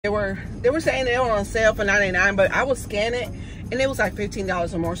They were saying they were on sale for $99, but I was scanning and it was like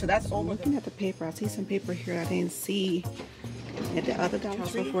 $15 or more, so that's over. Looking at the paper, I see some paper here I didn't see at the other Dollar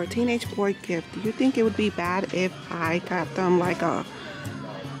Tree. For a teenage boy gift, do you think it would be bad if I got them like a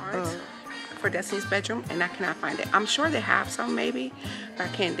for Destiny's bedroom? And I cannot find it. I'm sure they have some maybe, but I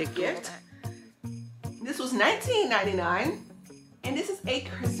can't dig gift. This was $19.99, and this is a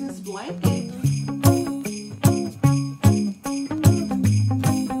Christmas blanket.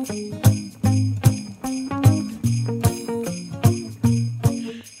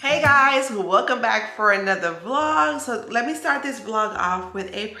 Welcome back for another vlog. So let me start this vlog off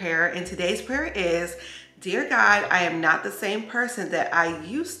with a prayer, and today's prayer is, dear God, I am not the same person that I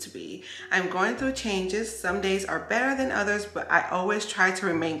used to be. I'm going through changes. Some days are better than others, but I always try to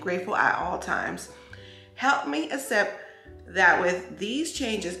remain grateful at all times. Help me accept that with these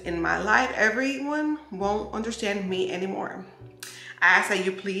changes in my life, everyone won't understand me anymore. I ask that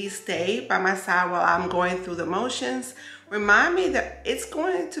you please stay by my side while I'm going through the motions. Remind me that it's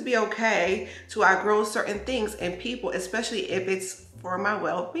going to be okay to outgrow certain things and people, especially if it's for my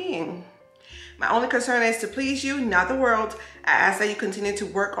well-being. My only concern is to please you, not the world. I ask that you continue to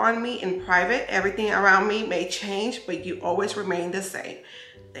work on me in private. Everything around me may change, but you always remain the same.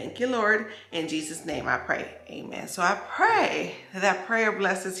 Thank you, Lord. In Jesus' name I pray. Amen. So I pray that prayer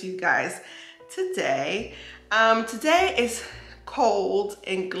blesses you guys today. Today is cold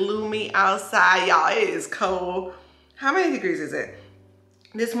and gloomy outside, y'all. It is cold. How many degrees is it?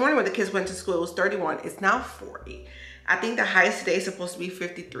 This morning when the kids went to school, it was 31. It's now 40. I think the highest today is supposed to be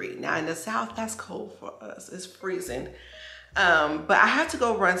 53. Now in the South, that's cold for us. It's freezing. But I have to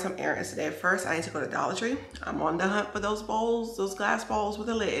go run some errands today. First, I need to go to Dollar Tree. I'm on the hunt for those bowls, those glass bowls with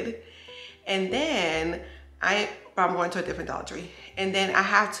a lid. And then I'm going to a different Dollar Tree. And then I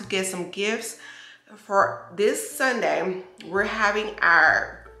have to get some gifts for this Sunday. We're having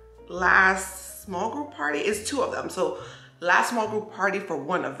our last small group party. It's 2 of them, so last small group party for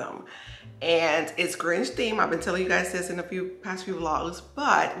one of them, and it's Grinch theme. I've been telling you guys this in a past few vlogs,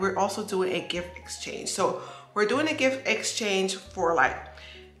 but we're also doing a gift exchange. So we're doing a gift exchange for like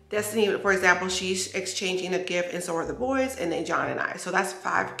Destiny, for example. She's exchanging a gift, and so are the boys, and then John and I. So that's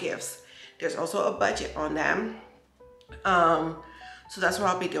 5 gifts. There's also a budget on them. So that's what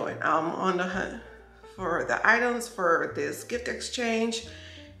I'll be doing. I'm on the hunt for the items for this gift exchange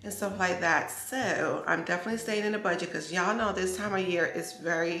and stuff like that. So I'm definitely staying in the budget because y'all know this time of year is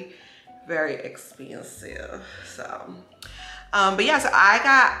very, very expensive. So, but yeah, so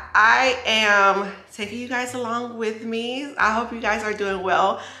I am taking you guys along with me. I hope you guys are doing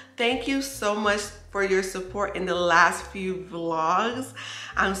well. Thank you so much for your support in the last few vlogs.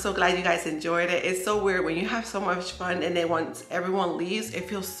 I'm so glad you guys enjoyed it. It's so weird when you have so much fun and then once everyone leaves, it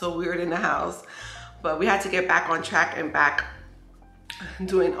feels so weird in the house. But we had to get back on track and back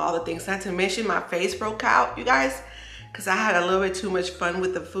doing all the things. Not to mention my face broke out, you guys, because I had a little bit too much fun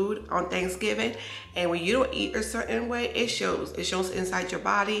with the food on Thanksgiving. And when you don't eat a certain way, it shows inside your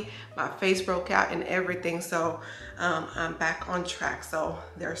body. My face broke out and everything. So I'm back on track. So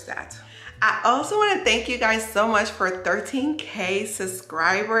there's that. I also want to thank you guys so much for 13K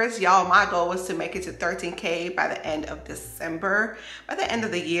subscribers. Y'all, my goal was to make it to 13K by the end of December, by the end of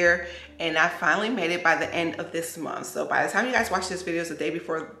the year. And I finally made it by the end of this month. So by the time you guys watch this video, it's the day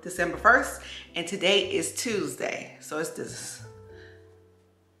before December 1st. And today is Tuesday. So it's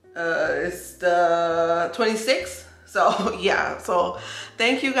the 26th. So yeah, so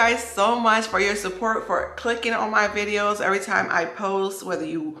thank you guys so much for your support, for clicking on my videos every time I post, whether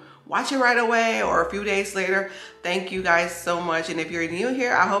you watch it right away or a few days later. Thank you guys so much. And if you're new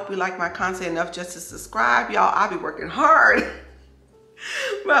here, I hope you like my content enough just to subscribe. Y'all, I'll be working hard.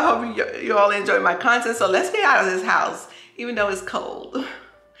 But I hope you all enjoy my content. So let's get out of this house, even though it's cold.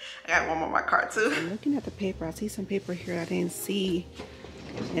 I got one more in my cart too. I'm looking at the paper. I see some paper here I didn't see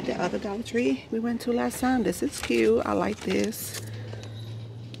at the other Dollar Tree we went to last time. This is cute. I like this.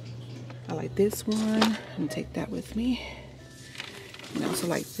 I like this one. I'm gonna take that with me. And I also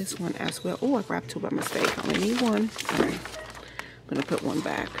like this one as well. Oh, I grabbed 2 by mistake. I only need 1. All right. I'm gonna put 1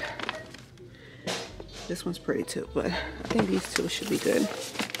 back. This one's pretty too, but I think these 2 should be good.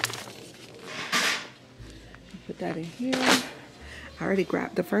 Put that in here. I already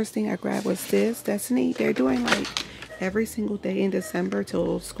grabbed, the first thing I grabbed was this, Destiny. They're doing like every single day in December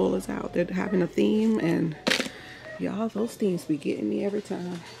till school is out. They're having a theme, and y'all, those themes be getting me every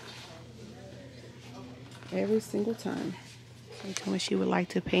time. Every single time. She told me she would like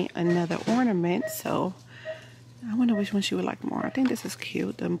to paint another ornament, so I wonder which one she would like more. I think this is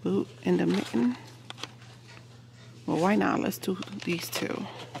cute, the boot and the mitten. Well, why not? Let's do these 2.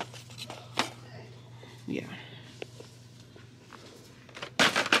 Yeah.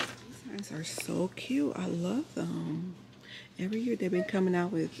 These are so cute. I love them. Every year they've been coming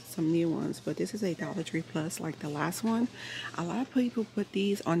out with some new ones, but this is a Dollar Tree Plus like the last one. A lot of people put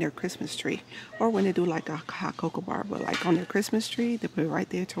these on their Christmas tree, or when they do like a hot cocoa bar, but like on their Christmas tree, they put it right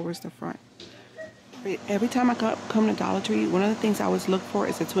there towards the front. Every time I come to Dollar Tree, one of the things I always look for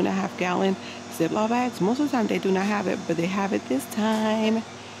is the 2.5 gallon Ziploc bags. Most of the time they do not have it, but they have it this time.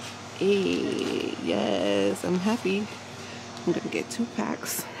 Hey, yes, I'm happy. I'm gonna get 2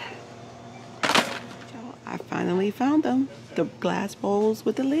 packs. I finally found them. The glass bowls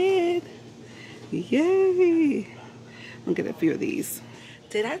with the lid. Yay! I'm gonna get a few of these.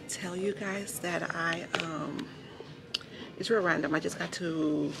 Did I tell you guys that it's real random. I just got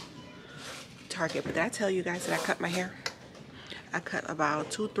to Target, but did I tell you guys that I cut my hair? I cut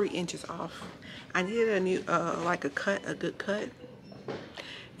about 2-3 inches off. I needed a new, like a good cut,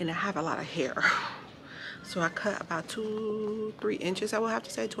 and I have a lot of hair. So I cut about 2-3 inches, I will have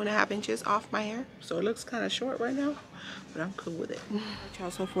to say, 2.5 inches off my hair. So it looks kind of short right now, but I'm cool with it.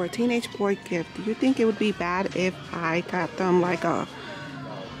 So for a teenage boy gift, do you think it would be bad if I got them like a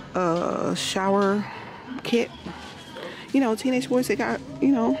shower kit? You know, teenage boys, they got,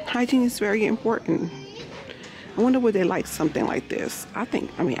 you know, hygiene is very important. I wonder would they like something like this. I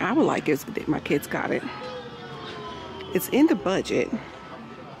mean, I would like it if my kids got it. It's in the budget.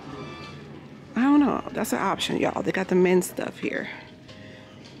 I don't know. That's an option, y'all. They got the men's stuff here.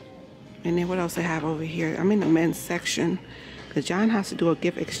 And then what else they have over here? I'm in the men's section because John has to do a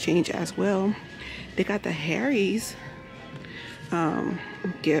gift exchange as well. They got the Harry's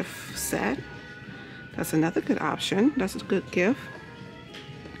gift set. That's another good option. That's a good gift.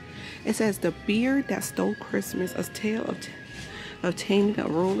 It says The Beard That Stole Christmas, a tale of taming a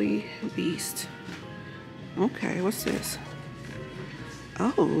roly beast. Okay, what's this?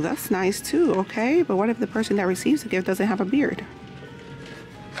 Oh, that's nice too, okay? But what if the person that receives the gift doesn't have a beard?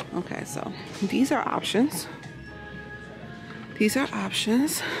 Okay, so these are options. These are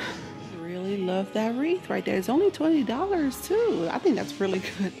options. I really love that wreath right there. It's only $20 too. I think that's really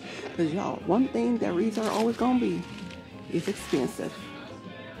good. Because y'all, one thing that wreaths are always gonna be is expensive.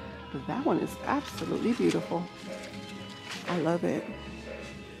 But that one is absolutely beautiful. I love it.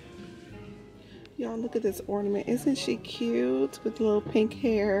 Y'all, look at this ornament. Isn't she cute with little pink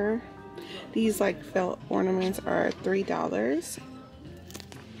hair? These like felt ornaments are $3.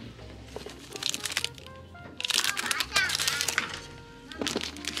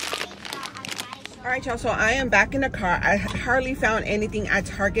 All right, y'all, so I am back in the car. I hardly found anything at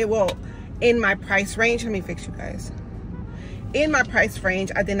Target. Well, in my price range. Let me fix you guys. In my price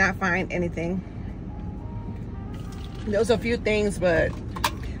range, I did not find anything. There was a few things, but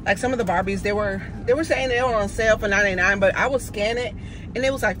like some of the Barbies, they were saying they were on sale for $99, but I would scan it and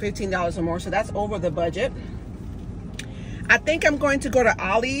it was like $15 or more, so that's over the budget. I think I'm going to go to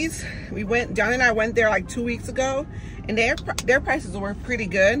Ollie's. John and I went there like 2 weeks ago, and their prices were pretty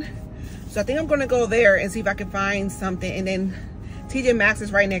good. So I think I'm gonna go there and see if I can find something. And then TJ Maxx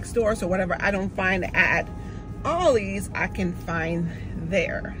is right next door, so whatever I don't find at Ollie's, I can find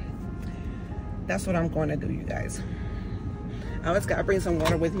there. That's what I'm going to do, you guys. I always gotta bring some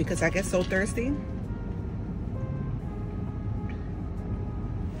water with me because I get so thirsty.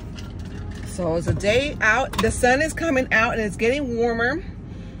 So it's a day out. The sun is coming out and it's getting warmer.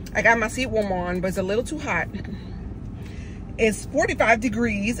 I got my seat warmer on, but it's a little too hot. It's 45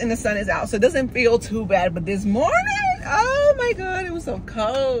 degrees and the sun is out, so it doesn't feel too bad. But this morning, oh my God, it was so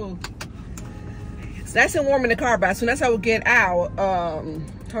cold. It's nice and warm in the car, but as soon as I would get out,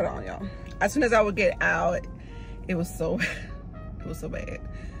 hold on, y'all. As soon as I would get out, it was so bad.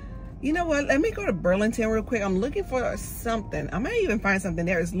 You know what? Let me go to Burlington real quick. I'm looking for something. I might even find something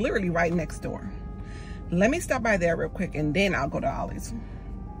there. It's literally right next door. Let me stop by there real quick and then I'll go to Ollie's.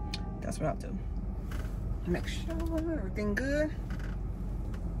 That's what I'll do. Make sure everything good.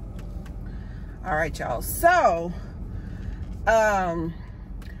 All right, y'all. So,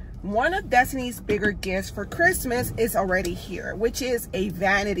 one of Destiny's bigger gifts for Christmas is already here, which is a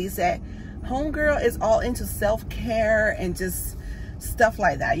vanity set. Homegirl is all into self-care and just stuff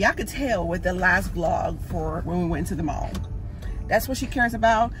like that. Y'all could tell with the last vlog for when we went to the mall. That's what she cares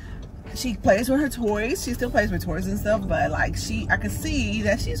about. She plays with her toys. She still plays with toys and stuff, but like I could see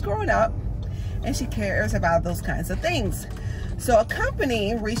that she's growing up and she cares about those kinds of things. So a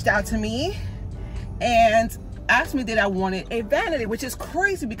company reached out to me and asked me that I wanted a vanity, which is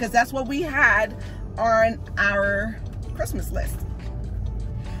crazy because that's what we had on our Christmas list.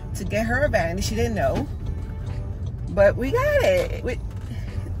 To get her a vanity, she didn't know, but we got it.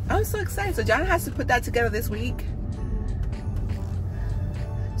 I'm so excited. So John has to put that together this week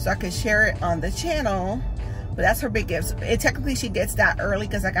so I can share it on the channel. But that's her big gift. Technically she gets that early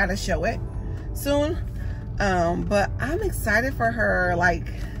because I gotta show it soon. But I'm excited for her. Like,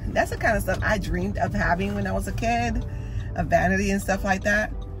 that's the kind of stuff I dreamed of having when I was a kid, a vanity and stuff like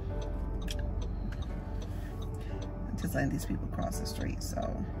that. I'm just letting these people cross the street.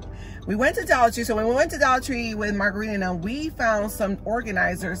 So we went to Dollar Tree. So when we went to Dollar Tree with Margarita, we found some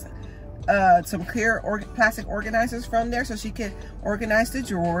organizers, some clear plastic organizers from there, so she could organize the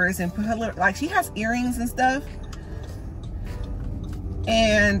drawers and put her little, like, she has earrings and stuff.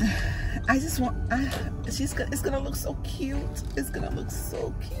 And I just want, it's gonna look so cute. It's gonna look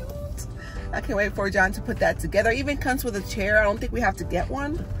so cute. I can't wait for John to put that together. It even comes with a chair. I don't think we have to get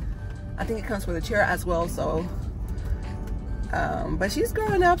one. I think it comes with a chair as well. So but she's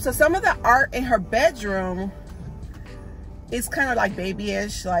growing up, so some of the art in her bedroom is kind of like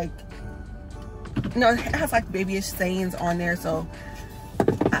babyish, like, you know, it has like babyish sayings on there. So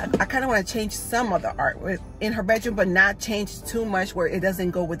I kind of want to change some of the art in her bedroom, but not change too much where it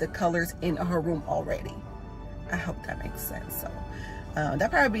doesn't go with the colors in her room already. I hope that makes sense. So that'll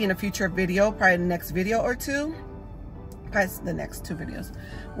probably be in a future video, probably the next video or two, probably the next 2 videos,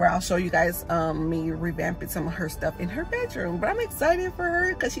 where I'll show you guys me revamping some of her stuff in her bedroom. But I'm excited for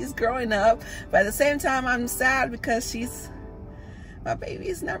her because she's growing up, but at the same time I'm sad because my baby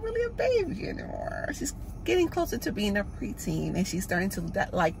is not really a baby anymore. She's getting closer to being a preteen, and she's starting to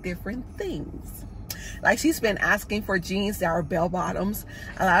like different things. Like, she's been asking for jeans that are bell bottoms.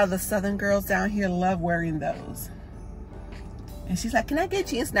 A lot of the Southern girls down here love wearing those. And she's like, can I get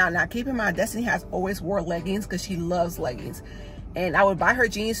jeans now? Now, keep in mind, Destiny has always wore leggings because she loves leggings. And I would buy her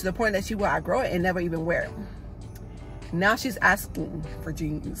jeans to the point that she would outgrow it and never even wear them. Now she's asking for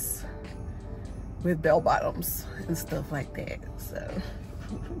jeans with bell bottoms and stuff like that. So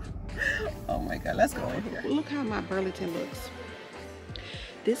oh my god, let's go in here. Look how my Burlington looks.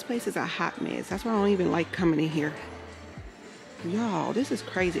 This place is a hot mess. That's why I don't even like coming in here, y'all. This is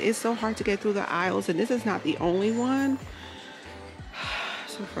crazy. It's so hard to get through the aisles, and this is not the only one.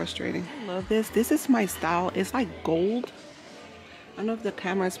 So frustrating. I love this. This is my style. It's like gold. I don't know if the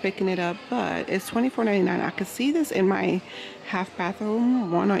camera is picking it up, but it's $24.99. I could see this in my half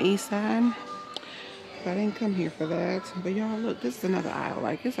bathroom, one on each side. But I didn't come here for that. But y'all, look, this is another aisle.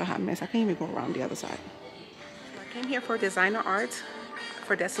 Like, it's a hot mess. I can't even go around the other side. I came here for designer art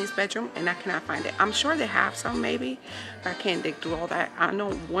for Destiny's bedroom, and I cannot find it. I'm sure they have some, maybe, but I can't dig through all that. I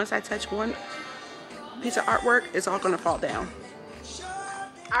know once I touch one piece of artwork, it's all gonna fall down.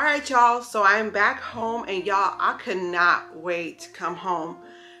 All right, y'all, so I'm back home, and y'all, I could not wait to come home.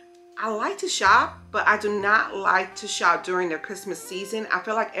 I like to shop, but I do not like to shop during the Christmas season. I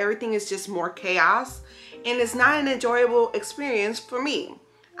feel like everything is just more chaos, and it's not an enjoyable experience for me.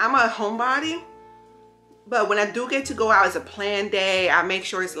 I'm a homebody, but when I do get to go out as a planned day, I make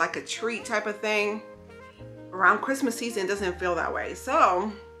sure it's like a treat type of thing. Around Christmas season, it doesn't feel that way.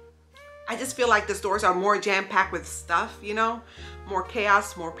 So I just feel like the stores are more jam-packed with stuff, you know, more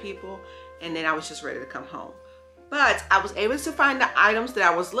chaos, more people, and then I was just ready to come home. But I was able to find the items that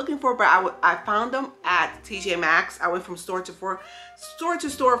I was looking for, but I found them at TJ Maxx. I went from store to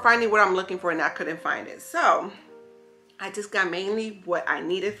store finding what I'm looking for, and I couldn't find it. So I just got mainly what I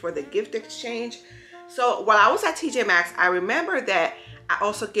needed for the gift exchange. So while I was at TJ Maxx, I remember that I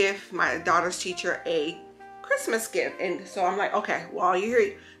also give my daughter's teacher a Christmas gift. And so I'm like, okay, while you're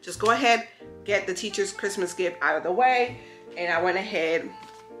here, just go ahead, get the teacher's Christmas gift out of the way. And I went ahead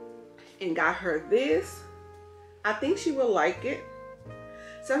and got her this. I think she will like it.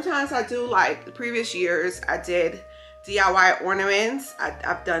 Sometimes I do, like the previous years, I did DIY ornaments.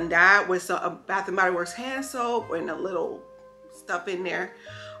 I've done that with some Bath & Body Works hand soap and a little stuff in there.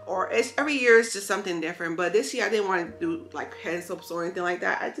 Or every year it's just something different. But this year I didn't want to do like hand soaps or anything like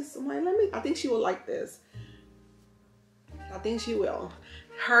that. I'm like, I think she will like this. I think she will.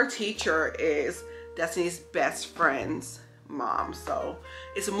 Her teacher is Destiny's best friend's mom, so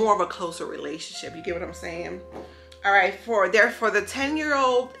it's more of a closer relationship. You get what I'm saying? All right, for the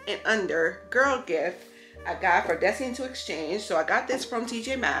 10-year-old and under girl gift, I got for Destiny to exchange. So I got this from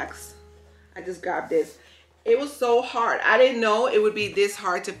TJ Maxx. I just grabbed this. It was so hard. I didn't know it would be this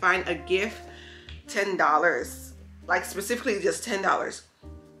hard to find a gift. $10, like specifically just $10.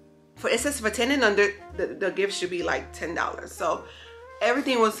 It says for 10 and under, the gift should be like $10. So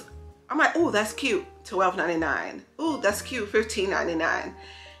everything was, I'm like, oh, that's cute, $12.99. Oh, that's cute, $15.99.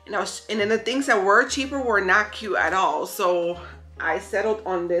 And then the things that were cheaper were not cute at all. So I settled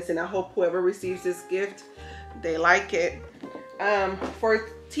on this, and I hope whoever receives this gift, they like it. For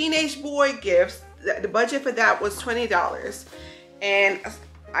teenage boy gifts, the budget for that was $20. And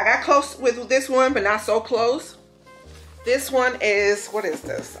I got close with this one, but not so close. This one is, what is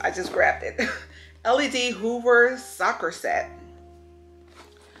this? I just grabbed it. LED Hoover soccer set.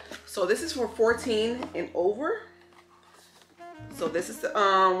 So this is for 14 and over. So this is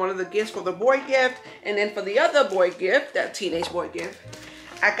one of the gifts for the boy gift. And then for the other boy gift, that teenage boy gift,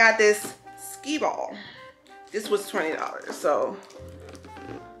 I got this skee ball. This was $20. So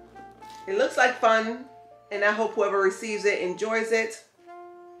it looks like fun. And I hope whoever receives it enjoys it.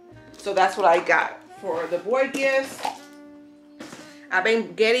 So that's what I got for the boy gifts. I've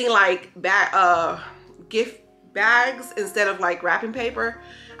been getting like gift bags instead of like wrapping paper.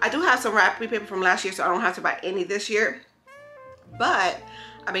 I do have some wrapping paper from last year, so I don't have to buy any this year. But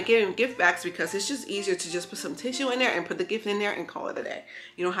I've been getting gift bags because it's just easier to just put some tissue in there and put the gift in there and call it a day.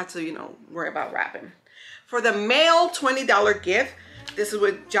 You don't have to, you know, worry about wrapping. For the male $20 gift, this is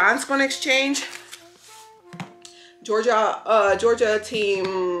what John's going to exchange. Georgia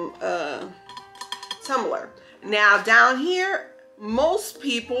team tumbler. Now down here, most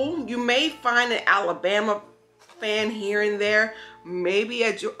people, you may find an Alabama fan here and there, maybe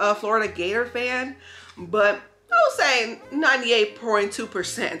a Florida Gator fan, but I would say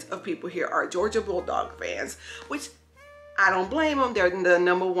 98.2% of people here are Georgia Bulldog fans, which I don't blame them. They're the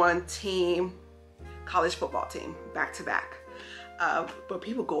 #1 team, college football team, back to back. But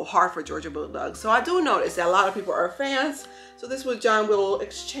people go hard for Georgia Bulldogs. So I do notice that a lot of people are fans. So this was John will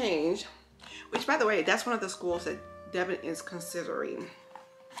exchange, which by the way, that's one of the schools that Devin is considering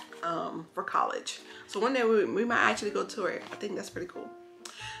for college. So one day we might actually go to it. I think that's pretty cool.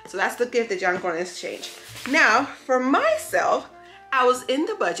 So that's the gift that John's going to exchange. Now for myself, I was in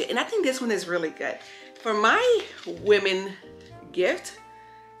the budget, and I think this one is really good. For my women gift,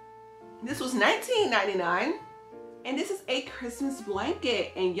 this was $19.99, and this is a Christmas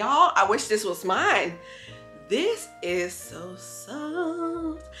blanket. And y'all, I wish this was mine. This is so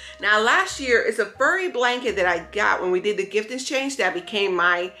soft. Now last year, it's a furry blanket that I got when we did the gift exchange that became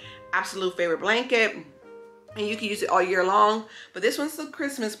my absolute favorite blanket. And you can use it all year long. But this one's a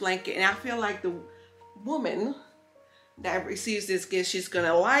Christmas blanket, and I feel like the woman that receives this gift, she's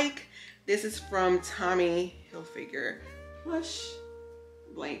gonna like. This is from Tommy Hilfiger plush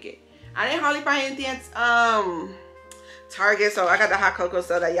blanket. I didn't hardly find anything at Target, so I got the hot cocoa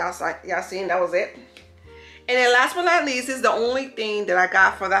stuff that y'all seen. That was it. And then last but not least is the only thing that I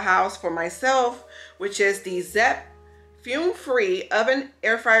got for the house for myself, which is the Zep fume-free oven,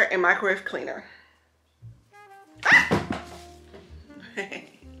 air fryer, and microwave cleaner.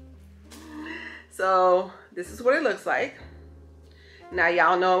 So this is what it looks like. Now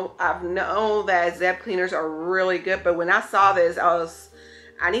y'all know I've known that Zep cleaners are really good, but when I saw this,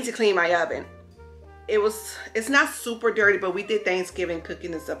 I need to clean my oven. It's not super dirty, but we did Thanksgiving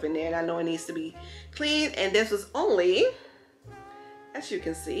cooking and stuff in there, and I know it needs to be cleaned. And this was only, as you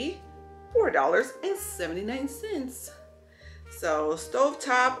can see, $4.79. So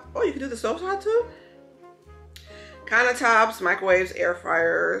stovetop, oh, you can do the stovetop too? Countertops, microwaves, air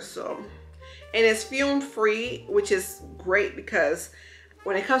fryers. So, and it's fume free, which is great because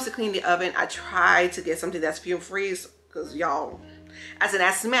when it comes to cleaning the oven, I try to get something that's fume free because y'all, as an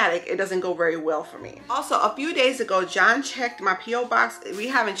asthmatic, it doesn't go very well for me. Also, a few days ago, John checked my P.O. box. We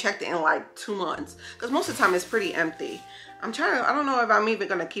haven't checked it in like 2 months because most of the time it's pretty empty. I don't know if I'm even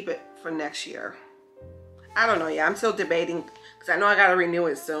gonna keep it for next year. I don't know, yeah, I'm still debating because I know I gotta renew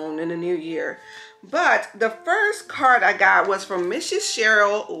it soon in the new year. But the first card I got was from Mrs.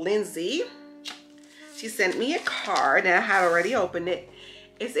 Cheryl Lindsay. She sent me a card and I had already opened it.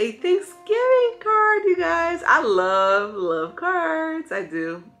 It's a Thanksgiving card, you guys. I love cards. I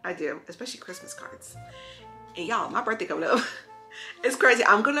do, especially Christmas cards. And y'all, my birthday coming up. It's crazy.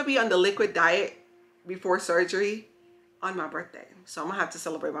 I'm gonna be on the liquid diet before surgery on my birthday. So I'm gonna have to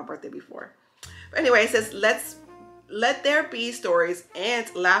celebrate my birthday before. But anyway, it says, let there be stories and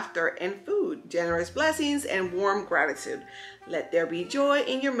laughter and food, generous blessings and warm gratitude. Let there be joy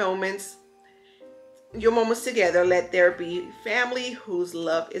in your moments together. Let there be family whose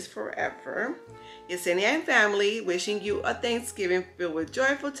love is forever. Yesenia and family wishing you a Thanksgiving filled with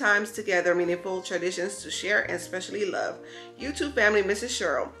joyful times together, meaningful traditions to share, and especially love. You too, family, Mrs.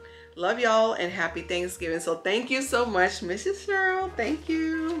 Cheryl. Love y'all and happy Thanksgiving. So thank you so much, Mrs. Cheryl. Thank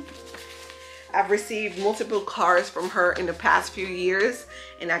you. I've received multiple cards from her in the past few years,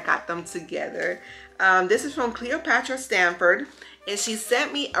 and I got them together. This is from Cleopatra Stanford, and she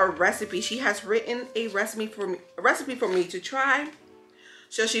sent me a recipe. She has written a recipe for me to try.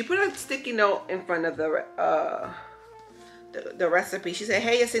 So she put a sticky note in front of the recipe. She said,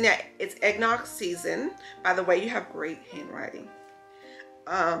 "Hey, Yesenia, it's eggnog season. By the way, you have great handwriting.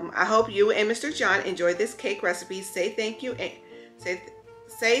 I hope you and Mr. John enjoy this cake recipe. Say thank you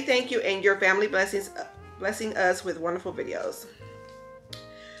and your family blessing us with wonderful videos."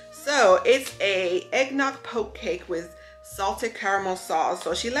 So it's a eggnog poke cake with salted caramel sauce.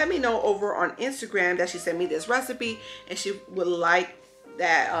 So she let me know over on Instagram that she sent me this recipe and she would like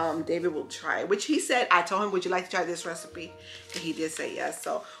that David will try it, which he said. I told him, would you like to try this recipe? And he did say yes.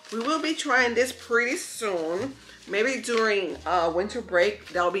 So we will be trying this pretty soon. Maybe during winter break,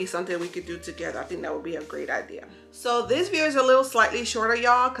 that'll be something we could do together. I think that would be a great idea. So this video is a little slightly shorter,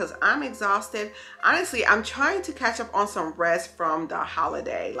 y'all, because I'm exhausted. Honestly, I'm trying to catch up on some rest from the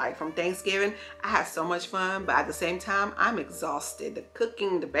holiday, like from Thanksgiving. I had so much fun, but at the same time, I'm exhausted. The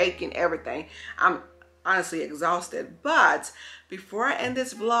cooking, the baking, everything. I'm honestly exhausted. But before I end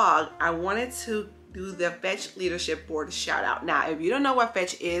this vlog, I wanted to do the Fetch Leadership Board shout out. Now, if you don't know what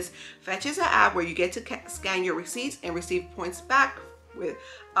Fetch is an app where you get to scan your receipts and receive points back with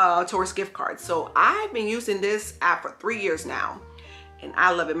towards gift cards. So I've been using this app for 3 years now and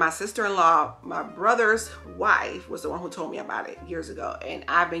I love it. My sister-in-law, my brother's wife, was the one who told me about it years ago, and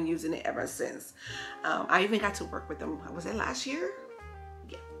I've been using it ever since. I even got to work with them. Was it last year?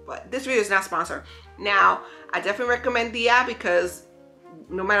 Yeah, but this video is not sponsored. Now, I definitely recommend the app because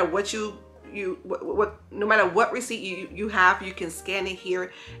no matter what no matter what receipt you have, you can scan it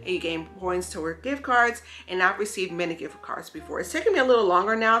here and you gain points toward gift cards. And I've received many gift cards before. It's taken me a little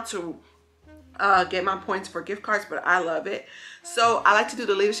longer now to get my points for gift cards, but I love it. So I like to do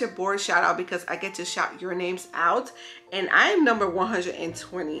the leadership board shout out because I get to shout your names out, and I am number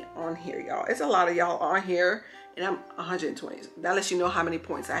 120 on here, y'all. It's a lot of y'all on here and I'm 120. That lets you know how many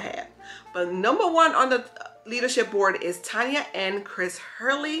points I have. But number 1 on the leadership board is Tanya and Chris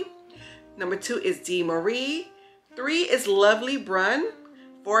Hurley. Number 2 is Dee Marie. 3 is Lovely Brun.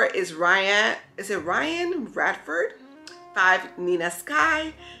 4 is Ryan. Is it Ryan Radford? 5, Nina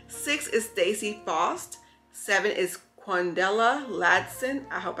Sky. 6 is Stacy Faust. 7 is Quandella Ladson.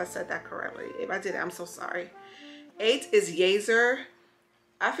 I hope I said that correctly. If I did, I'm so sorry. 8 is Yezer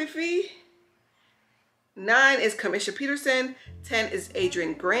Afifi. 9 is Kamisha Peterson. 10 is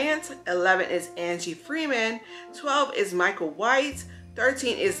Adrian Grant. 11 is Angie Freeman. 12 is Michael White.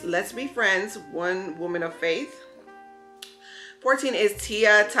 13 is Let's Be Friends, One Woman of Faith. 14 is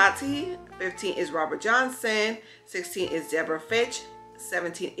Tia Tati. 15 is Robert Johnson. 16 is Deborah Fitch.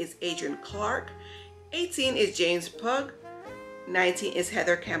 17 is Adrian Clark. 18 is James Pug. 19 is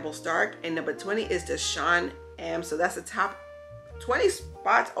Heather Campbell Stark. And number 20 is Deshaun M. So that's the top 20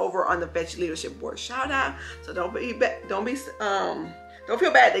 spots over on the Fetch Leadership Board shout out. So don't feel bad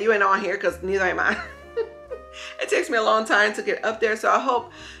that you ain't on here, because neither am I. It takes me a long time to get up there, so I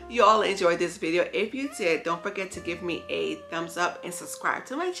hope you all enjoyed this video. If you did, don't forget to give me a thumbs up and subscribe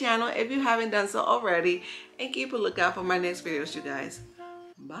to my channel if you haven't done so already, and keep a lookout for my next videos, you guys.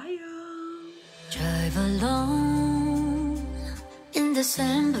 Bye, y'all. Drive alone in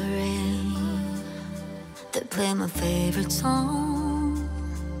December rain. They play my favorite song.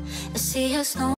 I see your snow.